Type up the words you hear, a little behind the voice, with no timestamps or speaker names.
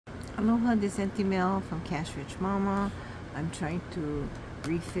Aloha, this is Auntie Mel from Cash Rich Mama. I'm trying to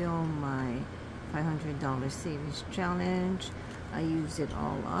refill my $500 savings challenge. I used it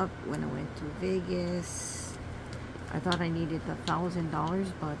all up when I went to Vegas. I thought I needed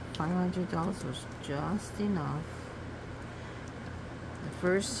 $1,000, but $500 was just enough. The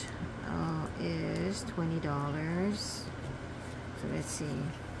first is $20. So let's see,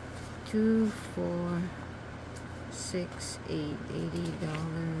 2, 4, 6, 8,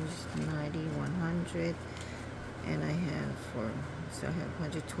 $80, 90, 100, and I have so I have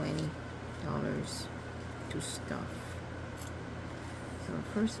 $120 to stuff. So the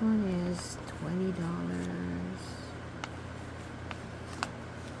first one is $20.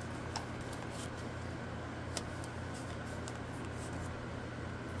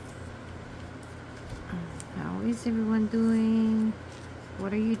 How is everyone doing?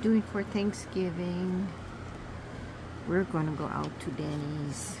 What are you doing for Thanksgiving? We're gonna go out to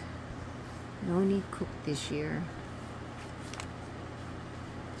Denny's. No need cook this year.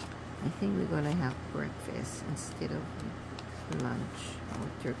 I think we're gonna have breakfast instead of lunch or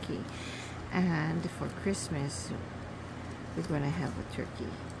turkey. And for Christmas, we're gonna have a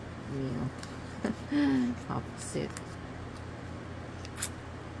turkey meal. Opposite.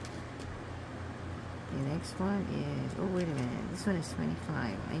 The next one is, oh wait a minute, this one is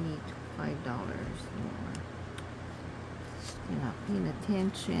 $25. I need $5 more. You're not paying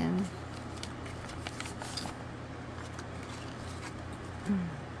attention.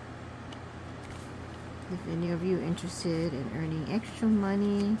 If any of you are interested in earning extra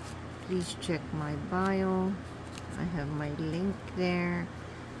money, please check my bio. I have my link there,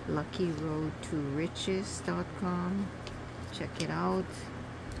 luckyroadtoriches.com. Check it out.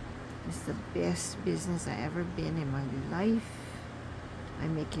 It's the best business I ever been in my life.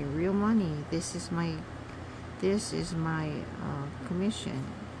 I'm making real money. This is my commission.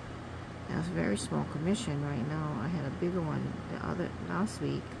 That's a very small commission right now. I had a bigger one last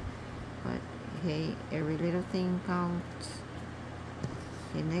week, but hey, every little thing counts.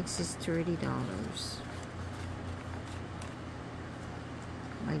 Okay, next is $30.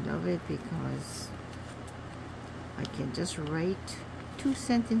 I love it because I can just write 2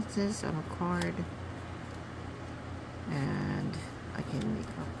 sentences on a card and I can make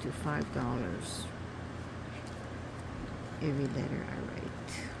up to $5 every letter I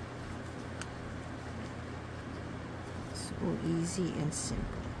write. So easy and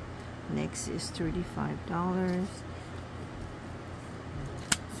simple. Next is $35.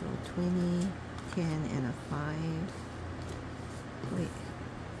 So 20, 10, and a 5. Wait.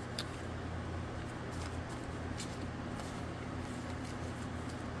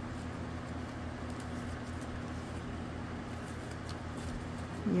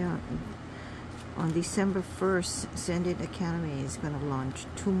 Yeah. On December 1st, Send It Academy is going to launch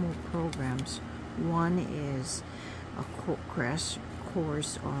 2 more programs. One is a crash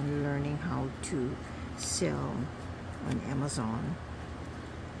course on learning how to sell on Amazon,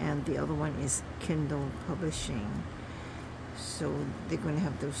 and the other one is Kindle publishing. So they're going to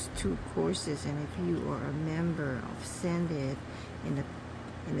have those 2 courses, and if you are a member of Send It in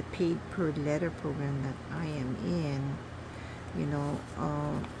the paid per letter program that I am in, you know,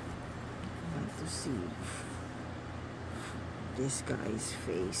 I like to see this guy's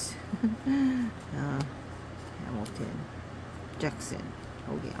face. Hamilton Jackson.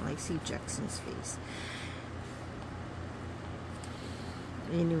 Okay, I like to see Jackson's face.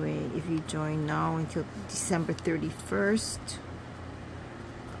 Anyway, if you join now until December 31st,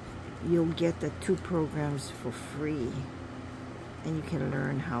 you'll get the 2 programs for free, and you can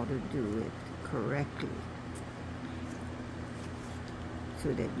learn how to do it correctly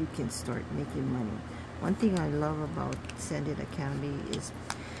so that you can start making money. One thing I love about Send It Academy is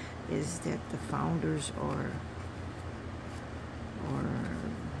that the founders are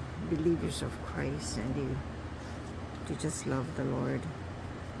believers of Christ, and they just love the Lord,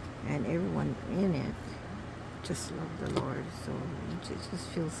 and everyone in it just love the Lord. So it just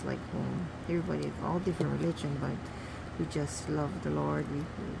feels like home. Everybody of all different religion, but we just love the Lord. We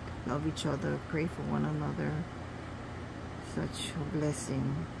love each other, pray for one another. Such a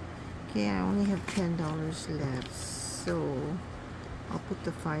blessing. Okay, I only have $10 left, so I'll put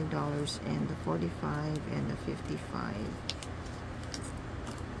the $5 and the 45 and the 55,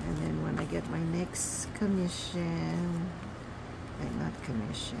 and then when I get my next commission, not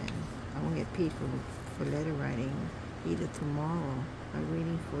commission, I won't get paid for letter writing either tomorrow. I'm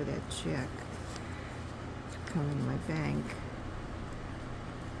waiting for that check to come in my bank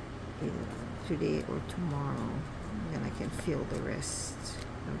either today or tomorrow. Then I can fill the rest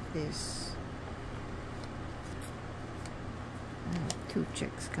of this. I have 2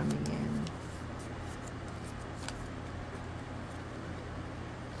 checks coming in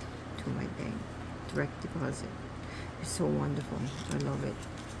to my bank. Direct deposit. It's so wonderful. I love it.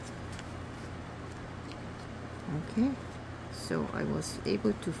 Okay. So I was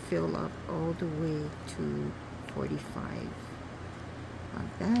able to fill up all the way to 45.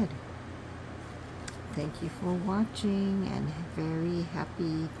 Not bad. Thank you for watching and very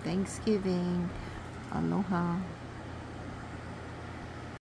happy Thanksgiving. Aloha.